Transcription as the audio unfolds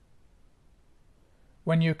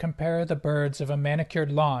When you compare the birds of a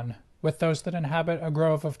manicured lawn with those that inhabit a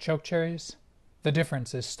grove of chokecherries, the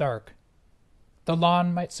difference is stark. The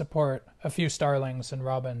lawn might support a few starlings and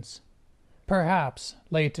robins. Perhaps,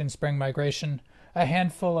 late in spring migration, a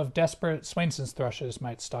handful of desperate Swainson's thrushes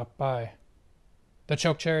might stop by. The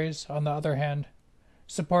chokecherries, on the other hand,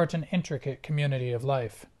 support an intricate community of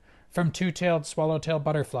life, from two-tailed swallowtail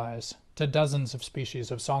butterflies to dozens of species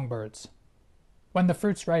of songbirds. When the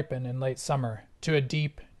fruits ripen in late summer to a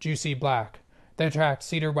deep, juicy black, they attract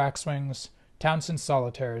cedar waxwings, Townsend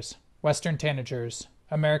solitaires, western tanagers,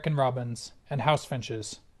 American robins, and house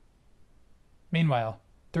finches. Meanwhile,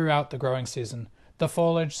 throughout the growing season, the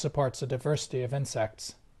foliage supports a diversity of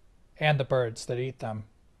insects, and the birds that eat them.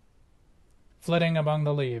 Flitting among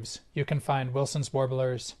the leaves, you can find Wilson's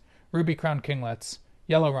warblers, ruby-crowned kinglets,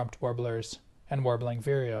 yellow-rumped warblers, and warbling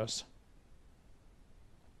vireos.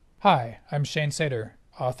 Hi, I'm Shane Sater,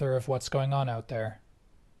 author of What's Going On Out There.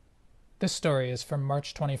 This story is from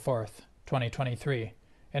March 24th, 2023,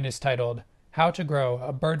 and is titled, How to Grow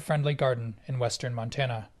a Bird-Friendly Garden in Western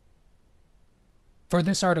Montana. For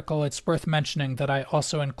this article, it's worth mentioning that I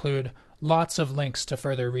also include lots of links to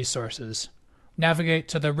further resources. Navigate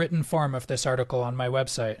to the written form of this article on my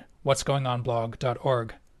website,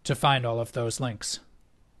 what'sgoingonblog.org, to find all of those links.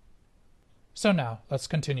 So now, let's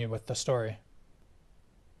continue with the story.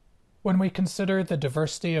 When we consider the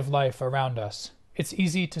diversity of life around us, it's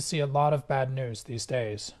easy to see a lot of bad news these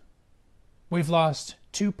days. We've lost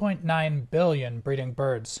 2.9 billion breeding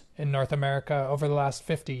birds in North America over the last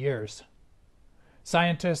 50 years.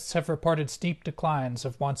 Scientists have reported steep declines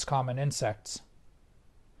of once common insects.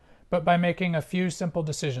 But by making a few simple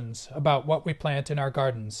decisions about what we plant in our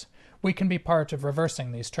gardens, we can be part of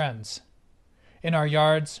reversing these trends. In our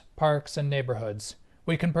yards, parks, and neighborhoods,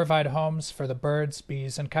 we can provide homes for the birds,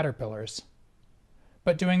 bees, and caterpillars.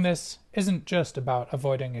 But doing this isn't just about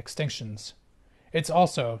avoiding extinctions. It's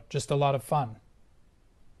also just a lot of fun.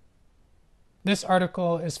 This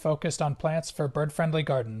article is focused on plants for bird-friendly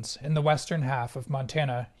gardens in the western half of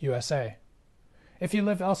Montana, USA. If you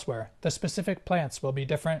live elsewhere, the specific plants will be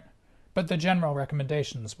different, but the general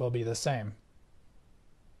recommendations will be the same.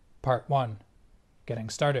 Part 1. Getting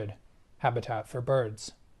started. Habitat for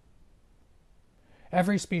birds.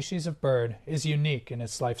 Every species of bird is unique in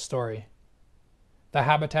its life story. The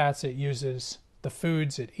habitats it uses, the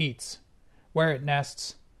foods it eats, where it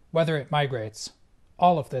nests, whether it migrates,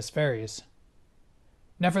 all of this varies.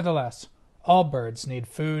 Nevertheless, all birds need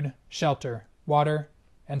food, shelter, water,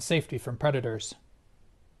 and safety from predators.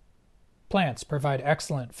 Plants provide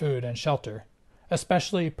excellent food and shelter,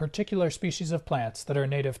 especially particular species of plants that are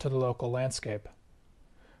native to the local landscape.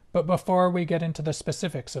 But before we get into the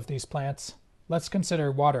specifics of these plants, let's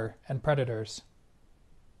consider water and predators.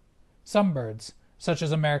 Some birds, such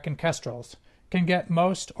as American kestrels, can get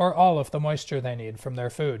most or all of the moisture they need from their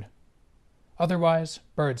food. Otherwise,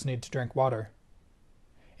 birds need to drink water.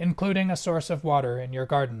 Including a source of water in your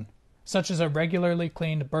garden, such as a regularly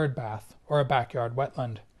cleaned bird bath or a backyard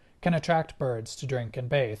wetland, can attract birds to drink and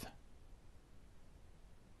bathe.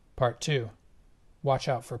 Part 2. Watch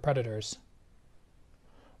out for predators.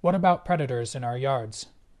 What about predators in our yards?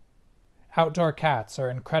 Outdoor cats are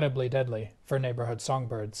incredibly deadly for neighborhood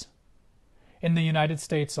songbirds. In the United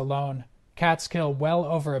States alone, cats kill well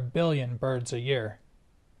over 1 billion birds a year.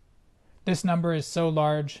 This number is so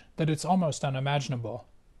large that it's almost unimaginable.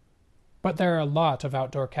 But there are a lot of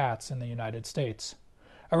outdoor cats in the United States,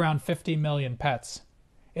 around 50 million pets,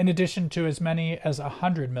 in addition to as many as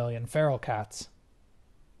 100 million feral cats.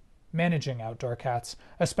 Managing outdoor cats,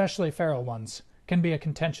 especially feral ones, can be a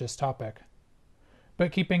contentious topic.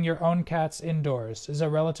 But keeping your own cats indoors is a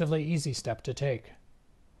relatively easy step to take.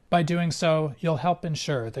 By doing so, you'll help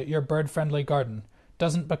ensure that your bird-friendly garden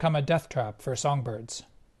doesn't become a death trap for songbirds.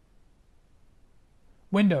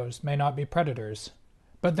 Windows may not be predators,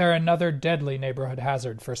 but they're another deadly neighborhood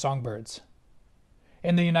hazard for songbirds.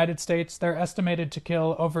 In the United States, they're estimated to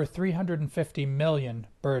kill over 350 million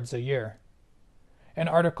birds a year. An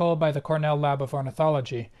article by the Cornell Lab of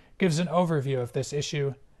Ornithology gives an overview of this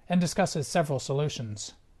issue and discusses several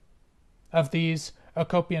solutions. Of these,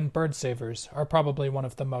 Ocopian bird savers are probably one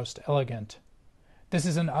of the most elegant. This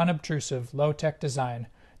is an unobtrusive, low-tech design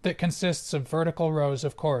that consists of vertical rows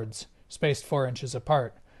of cords, spaced 4 inches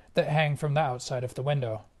apart, that hang from the outside of the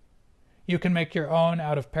window. You can make your own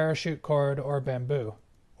out of parachute cord or bamboo,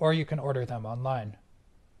 or you can order them online.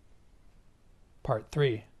 Part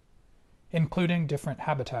 3. Including different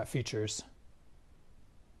habitat features.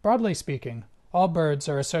 Broadly speaking, all birds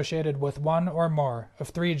are associated with one or more of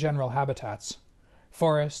 3 general habitats: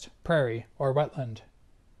 forest, prairie, or wetland.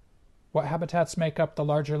 What habitats make up the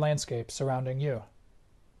larger landscape surrounding you?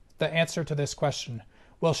 the answer to this question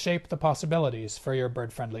will shape the possibilities for your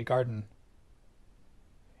bird-friendly garden.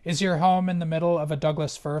 Is your home in the middle of a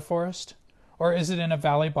Douglas fir forest, or is it in a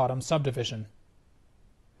valley-bottom subdivision?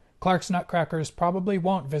 Clark's nutcrackers probably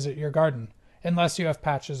won't visit your garden unless you have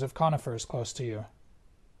patches of conifers close to you.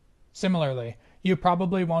 Similarly, you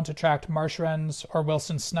probably won't attract marsh wrens or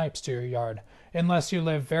Wilson snipes to your yard unless you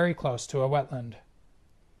live very close to a wetland.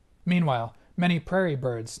 Meanwhile, many prairie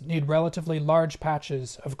birds need relatively large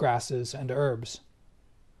patches of grasses and herbs.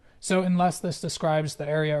 So unless this describes the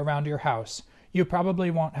area around your house, you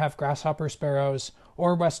probably won't have grasshopper sparrows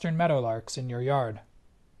or western meadowlarks in your yard.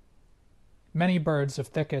 Many birds of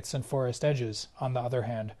thickets and forest edges, on the other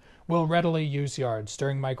hand, will readily use yards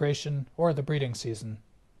during migration or the breeding season.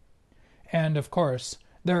 And, of course,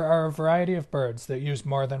 there are a variety of birds that use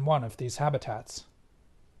more than one of these habitats.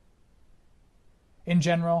 In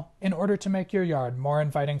general, in order to make your yard more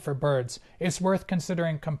inviting for birds, it's worth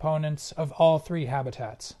considering components of all three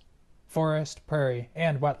habitats: forest, prairie,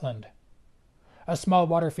 and wetland. A small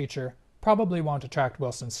water feature probably won't attract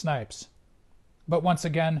Wilson snipes. But once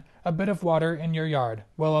again, a bit of water in your yard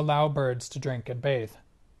will allow birds to drink and bathe.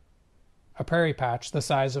 A prairie patch the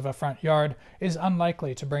size of a front yard is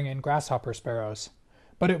unlikely to bring in grasshopper sparrows,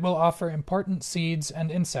 but it will offer important seeds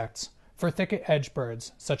and insects for thicket edge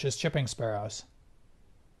birds such as chipping sparrows.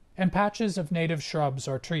 And patches of native shrubs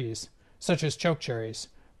or trees, such as chokecherries,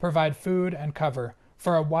 provide food and cover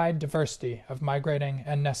for a wide diversity of migrating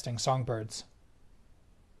and nesting songbirds.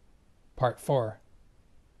 Part 4.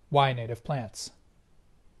 Why native plants?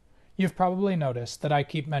 You've probably noticed that I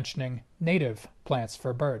keep mentioning native plants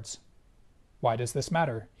for birds. Why does this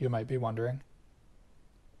matter, you might be wondering?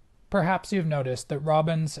 Perhaps you've noticed that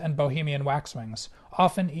robins and Bohemian waxwings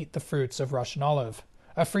often eat the fruits of Russian olive,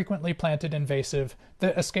 a frequently planted invasive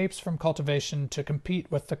that escapes from cultivation to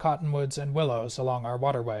compete with the cottonwoods and willows along our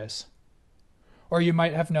waterways. Or you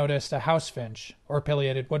might have noticed a house finch or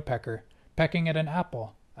pileated woodpecker pecking at an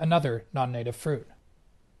apple, another non-native fruit.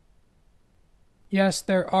 Yes,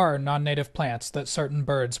 there are non-native plants that certain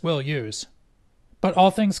birds will use. But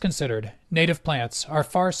all things considered, native plants are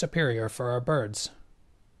far superior for our birds.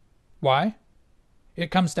 Why?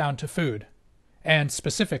 It comes down to food, and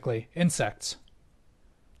specifically insects.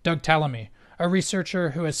 Doug Tallamy, a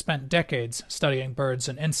researcher who has spent decades studying birds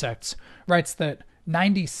and insects, writes that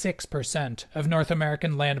 96% of North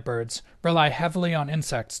American land birds rely heavily on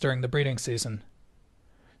insects during the breeding season.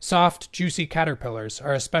 Soft, juicy caterpillars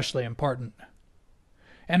are especially important.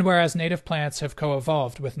 And whereas native plants have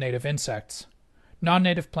co-evolved with native insects,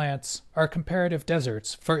 non-native plants are comparative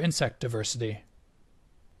deserts for insect diversity.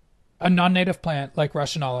 A non-native plant like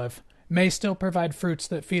Russian olive may still provide fruits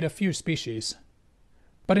that feed a few species.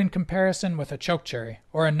 But in comparison with a chokecherry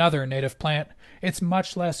or another native plant, it's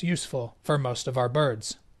much less useful for most of our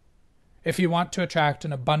birds. If you want to attract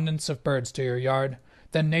an abundance of birds to your yard,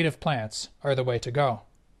 then native plants are the way to go.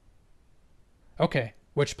 Okay,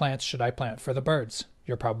 which plants should I plant for the birds?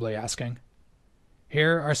 You're probably asking.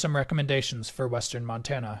 Here are some recommendations for western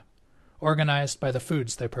Montana, organized by the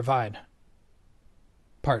foods they provide.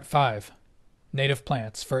 Part 5. Native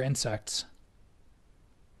plants for insects.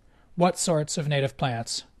 What sorts of native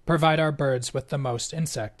plants provide our birds with the most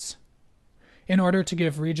insects? In order to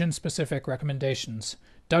give region-specific recommendations,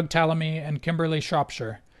 Doug Tallamy and Kimberly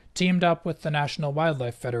Shropshire teamed up with the National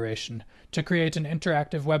Wildlife Federation to create an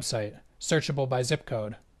interactive website, searchable by zip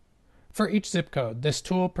code. For each zip code, this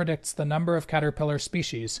tool predicts the number of caterpillar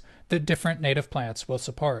species that different native plants will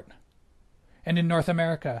support. And in North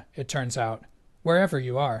America, it turns out, wherever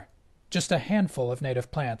you are, just a handful of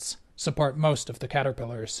native plants support most of the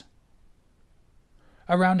caterpillars.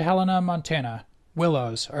 Around Helena, Montana,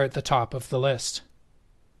 willows are at the top of the list.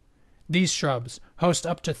 These shrubs host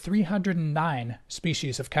up to 309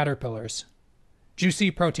 species of caterpillars,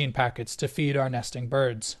 juicy protein packets to feed our nesting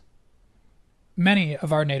birds. Many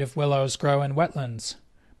of our native willows grow in wetlands,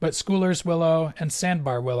 but Schooler's willow and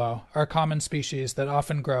sandbar willow are common species that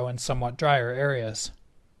often grow in somewhat drier areas.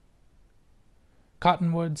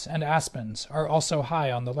 Cottonwoods and aspens are also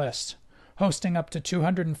high on the list, hosting up to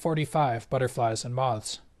 245 butterflies and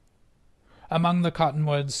moths. Among the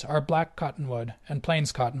cottonwoods are black cottonwood and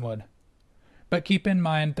plains cottonwood, but keep in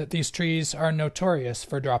mind that these trees are notorious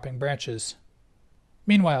for dropping branches.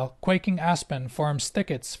 Meanwhile, quaking aspen forms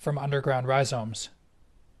thickets from underground rhizomes.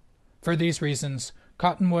 For these reasons,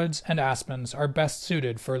 cottonwoods and aspens are best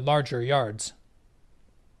suited for larger yards.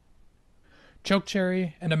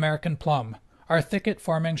 Chokecherry and American plum are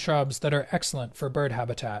thicket-forming shrubs that are excellent for bird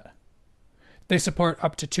habitat. They support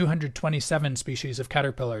up to 227 species of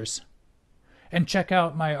caterpillars. And check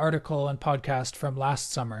out my article and podcast from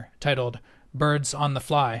last summer titled Birds on the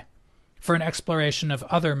Fly for an exploration of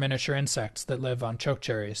other miniature insects that live on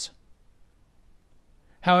chokecherries.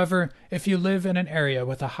 However, if you live in an area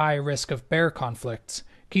with a high risk of bear conflicts,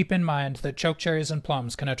 keep in mind that chokecherries and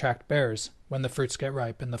plums can attract bears when the fruits get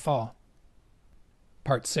ripe in the fall.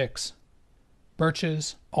 Part 6.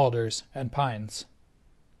 Birches, alders, and pines.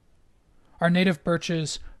 Our native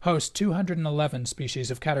birches host 211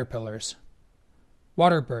 species of caterpillars.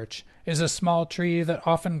 Water birch is a small tree that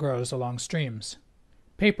often grows along streams.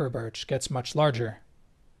 Paper birch gets much larger.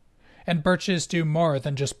 And birches do more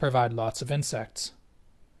than just provide lots of insects.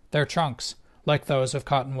 Their trunks, like those of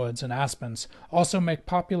cottonwoods and aspens, also make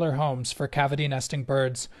popular homes for cavity-nesting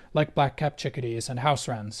birds like black-capped chickadees and house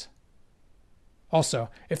wrens. Also,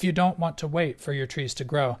 if you don't want to wait for your trees to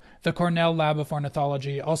grow, the Cornell Lab of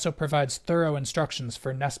Ornithology also provides thorough instructions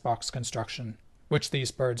for nest box construction, which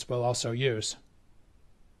these birds will also use.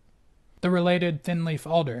 The related thin-leaf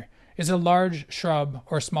alder is a large shrub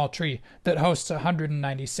or small tree that hosts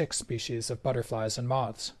 196 species of butterflies and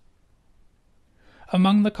moths.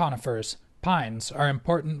 Among the conifers, pines are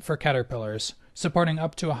important for caterpillars, supporting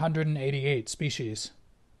up to 188 species.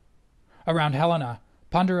 Around Helena,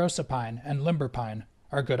 ponderosa pine and limber pine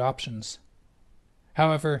are good options.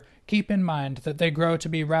 However, keep in mind that they grow to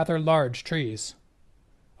be rather large trees.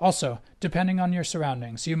 Also, depending on your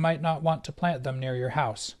surroundings, you might not want to plant them near your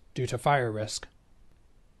house due to fire risk.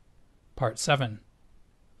 Part 7.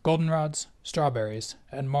 Goldenrods, strawberries,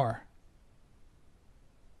 and more.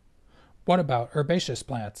 What about herbaceous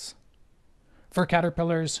plants? For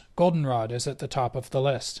caterpillars, goldenrod is at the top of the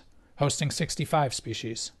list, hosting 65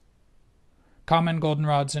 species. Common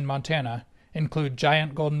goldenrods in Montana include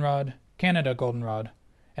giant goldenrod, Canada goldenrod,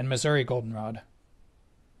 and Missouri goldenrod.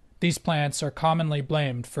 These plants are commonly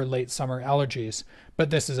blamed for late summer allergies,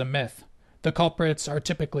 but this is a myth. The culprits are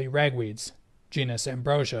typically ragweeds, genus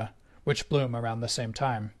Ambrosia, which bloom around the same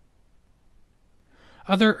time.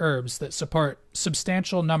 Other herbs that support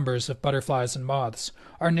substantial numbers of butterflies and moths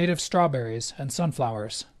are native strawberries and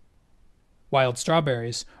sunflowers. Wild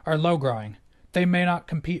strawberries are low-growing. They may not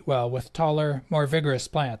compete well with taller, more vigorous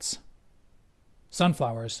plants.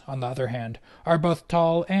 Sunflowers, on the other hand, are both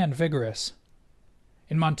tall and vigorous.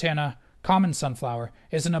 In Montana, common sunflower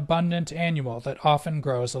is an abundant annual that often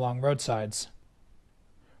grows along roadsides.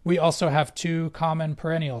 We also have two common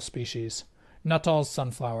perennial species, Nuttall's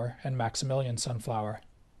sunflower and Maximilian sunflower.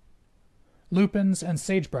 Lupins and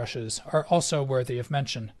sagebrushes are also worthy of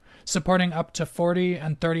mention, supporting up to 40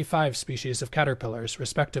 and 35 species of caterpillars,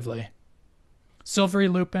 respectively. Silvery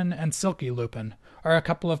lupin and silky lupin are a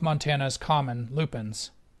couple of Montana's common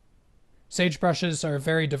lupins. Sagebrushes are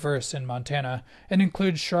very diverse in Montana and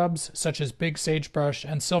include shrubs such as big sagebrush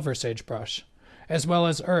and silver sagebrush, as well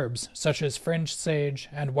as herbs such as fringed sage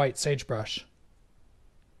and white sagebrush.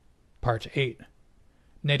 Part 8.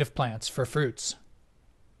 Native plants for fruits.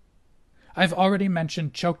 I've already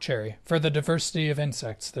mentioned chokecherry for the diversity of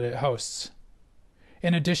insects that it hosts.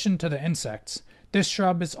 In addition to the insects, this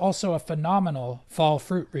shrub is also a phenomenal fall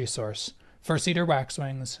fruit resource for cedar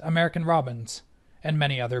waxwings, American robins, and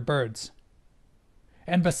many other birds.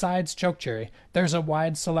 And besides chokecherry, there's a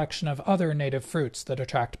wide selection of other native fruits that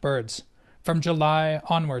attract birds, from July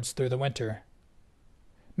onwards through the winter.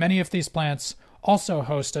 Many of these plants also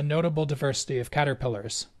host a notable diversity of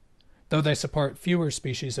caterpillars, though they support fewer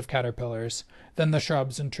species of caterpillars than the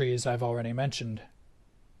shrubs and trees I've already mentioned.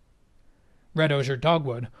 Red osier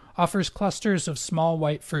dogwood offers clusters of small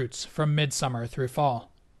white fruits from midsummer through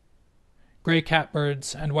fall. Gray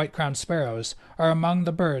catbirds and white-crowned sparrows are among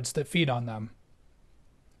the birds that feed on them.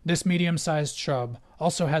 This medium-sized shrub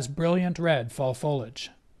also has brilliant red fall foliage.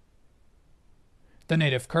 The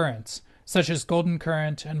native currants, such as golden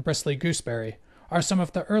currant and bristly gooseberry, are some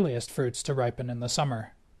of the earliest fruits to ripen in the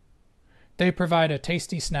summer. They provide a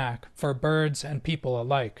tasty snack for birds and people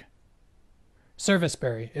alike.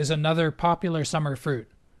 Serviceberry is another popular summer fruit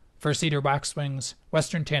for cedar waxwings,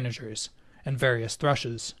 western tanagers, and various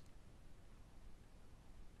thrushes.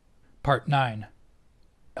 Part 9.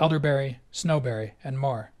 Elderberry, snowberry, and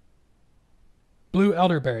more. Blue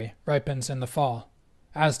elderberry ripens in the fall,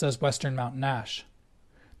 as does western mountain ash.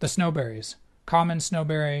 The snowberries, common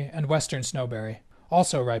snowberry and western snowberry,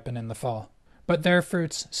 also ripen in the fall, but their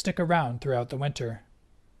fruits stick around throughout the winter.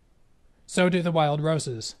 So do the wild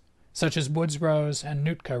roses, such as woods rose and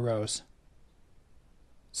Nootka rose.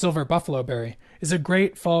 Silver buffalo berry is a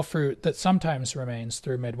great fall fruit that sometimes remains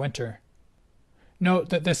through midwinter. Note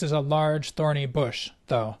that this is a large, thorny bush,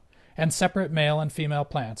 though, and separate male and female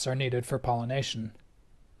plants are needed for pollination.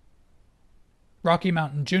 Rocky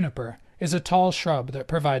Mountain juniper is a tall shrub that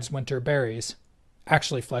provides winter berries,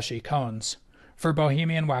 actually fleshy cones, for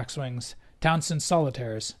Bohemian waxwings, Townsend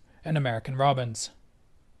solitaires, and American robins.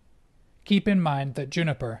 Keep in mind that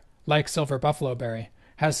juniper, like silver buffaloberry,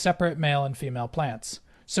 has separate male and female plants,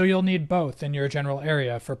 so you'll need both in your general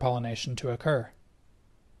area for pollination to occur.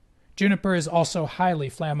 Juniper is also highly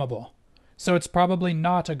flammable, so it's probably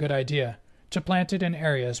not a good idea to plant it in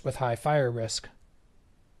areas with high fire risk.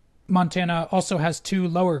 Montana also has 2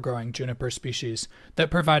 lower-growing juniper species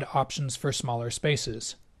that provide options for smaller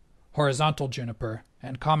spaces: horizontal juniper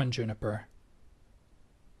and common juniper.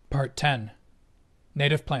 Part 10.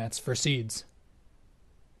 Native plants for seeds.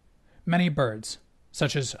 Many birds,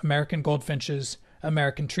 such as American goldfinches,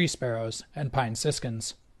 American tree sparrows, and pine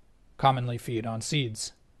siskins, commonly feed on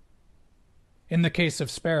seeds. In the case of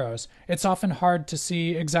sparrows, it's often hard to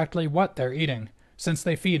see exactly what they're eating, since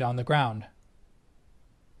they feed on the ground.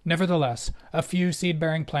 Nevertheless, a few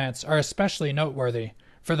seed-bearing plants are especially noteworthy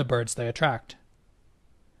for the birds they attract.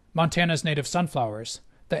 Montana's native sunflowers,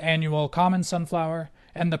 the annual common sunflower,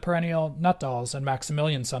 and the perennial nutgalls and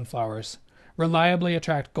Maximilian sunflowers, reliably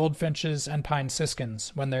attract goldfinches and pine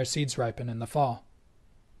siskins when their seeds ripen in the fall.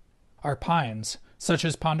 Our pines, such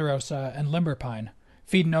as ponderosa and limber pine,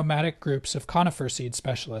 feed nomadic groups of conifer seed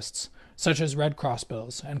specialists, such as red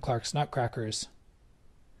crossbills and Clark's nutcrackers.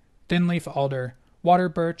 Thinleaf alder, water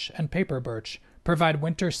birch, and paper birch provide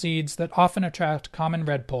winter seeds that often attract common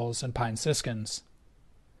redpolls and pine siskins.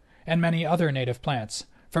 And many other native plants,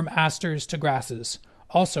 from asters to grasses,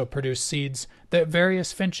 also produce seeds that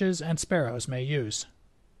various finches and sparrows may use.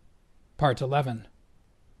 Part 11.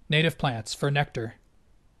 Native plants for nectar.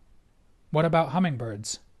 What about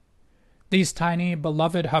hummingbirds? These tiny,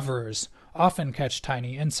 beloved hoverers often catch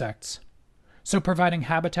tiny insects, so providing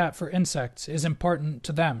habitat for insects is important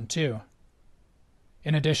to them too.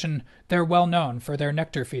 In addition, they're well known for their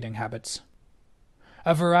nectar-feeding habits.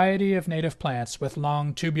 A variety of native plants with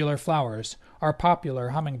long tubular flowers are popular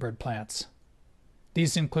hummingbird plants.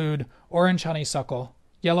 These include orange honeysuckle,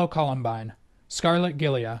 yellow columbine, scarlet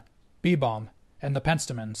gilia, bee balm, and the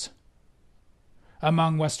penstemons.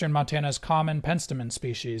 Among western Montana's common penstemon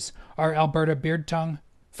species are Alberta beardtongue,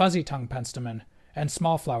 fuzzy-tongue penstemon, and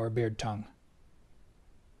small-flower beardtongue.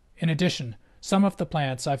 In addition, some of the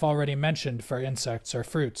plants I've already mentioned for insects or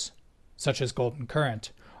fruits, such as golden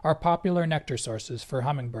currant, are popular nectar sources for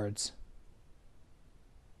hummingbirds.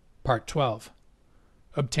 Part 12.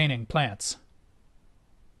 Obtaining plants.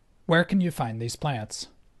 Where can you find these plants?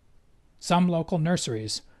 Some local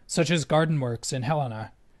nurseries, such as Garden Works in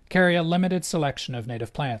Helena, carry a limited selection of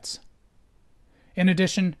native plants. In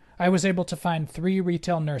addition, I was able to find 3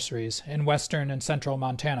 retail nurseries in western and central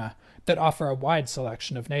Montana that offer a wide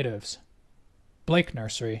selection of natives. Blake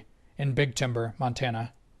Nursery in Big Timber,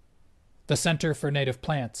 Montana, the Center for Native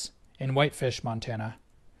Plants in Whitefish, Montana,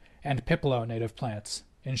 and Pipelo Native Plants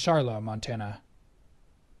in Charlotte, Montana.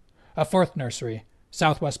 A 4th nursery,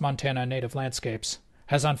 Southwest Montana Native Landscapes,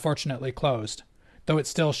 has unfortunately closed, though it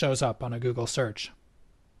still shows up on a Google search.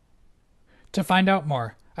 To find out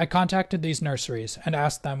more, I contacted these nurseries and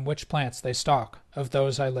asked them which plants they stock of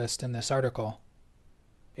those I list in this article.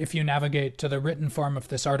 If you navigate to the written form of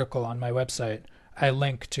this article on my website, I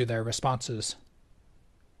link to their responses.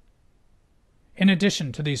 In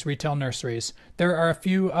addition to these retail nurseries, there are a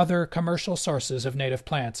few other commercial sources of native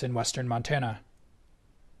plants in western Montana.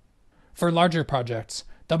 For larger projects,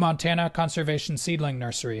 the Montana Conservation Seedling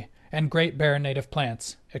Nursery and Great Bear Native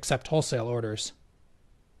Plants accept wholesale orders.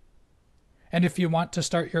 And if you want to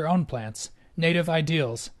start your own plants, Native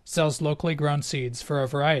Ideals sells locally grown seeds for a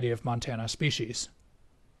variety of Montana species.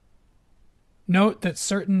 Note that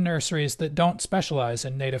certain nurseries that don't specialize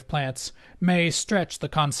in native plants may stretch the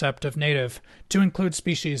concept of native to include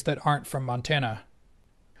species that aren't from Montana.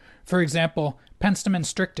 For example, Penstemon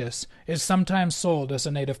strictus is sometimes sold as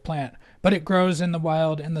a native plant, but it grows in the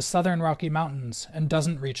wild in the southern Rocky Mountains and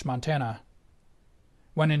doesn't reach Montana.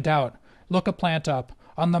 When in doubt, look a plant up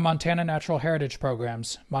on the Montana Natural Heritage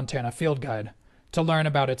Program's Montana Field Guide to learn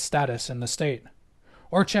about its status in the state,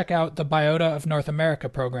 or check out the Biota of North America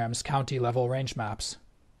program's county-level range maps.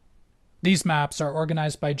 These maps are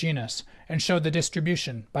organized by genus and show the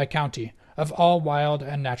distribution by county of all wild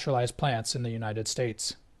and naturalized plants in the United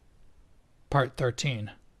States. Part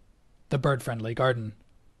 13. The Bird-Friendly Garden.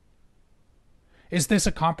 Is this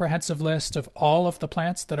a comprehensive list of all of the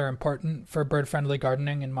plants that are important for bird-friendly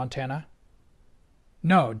gardening in Montana?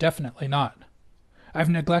 No, definitely not. I've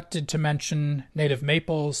neglected to mention native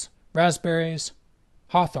maples, raspberries,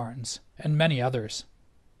 hawthorns, and many others.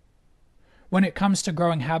 When it comes to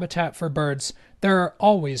growing habitat for birds, there are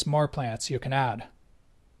always more plants you can add.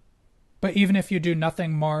 But even if you do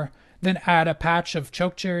nothing more than add a patch of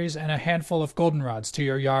chokecherries and a handful of goldenrods to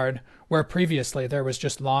your yard where previously there was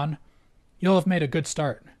just lawn, you'll have made a good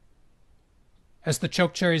start. As the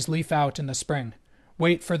chokecherries leaf out in the spring,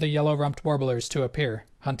 wait for the yellow-rumped warblers to appear,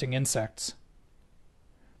 hunting insects.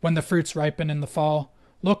 When the fruits ripen in the fall,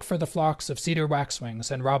 look for the flocks of cedar waxwings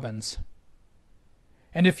and robins.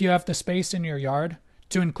 And if you have the space in your yard,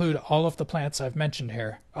 to include all of the plants I've mentioned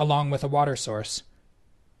here, along with a water source.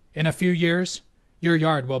 In a few years, your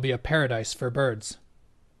yard will be a paradise for birds.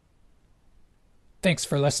 Thanks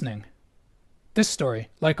for listening. This story,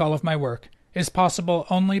 like all of my work, is possible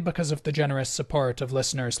only because of the generous support of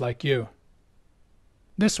listeners like you.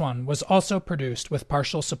 This one was also produced with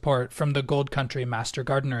partial support from the Gold Country Master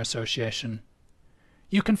Gardener Association.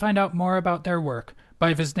 You can find out more about their work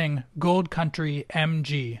by visiting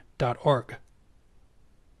goldcountrymg.org.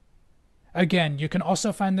 Again, you can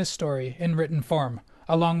also find this story in written form,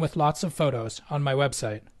 along with lots of photos on my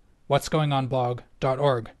website,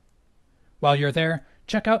 whatsgoingonblog.org. While you're there,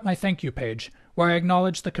 check out my thank you page, where I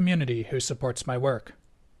acknowledge the community who supports my work.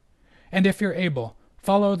 And if you're able,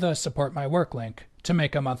 follow the Support My Work link to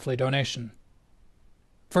make a monthly donation.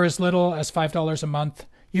 For as little as $5 a month,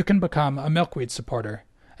 you can become a milkweed supporter,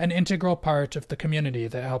 an integral part of the community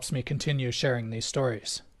that helps me continue sharing these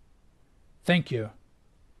stories. Thank you.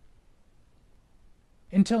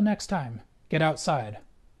 Until next time, get outside.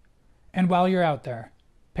 And while you're out there,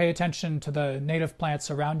 pay attention to the native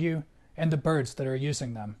plants around you and the birds that are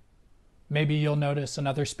using them. Maybe you'll notice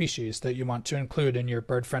another species that you want to include in your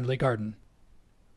bird-friendly garden.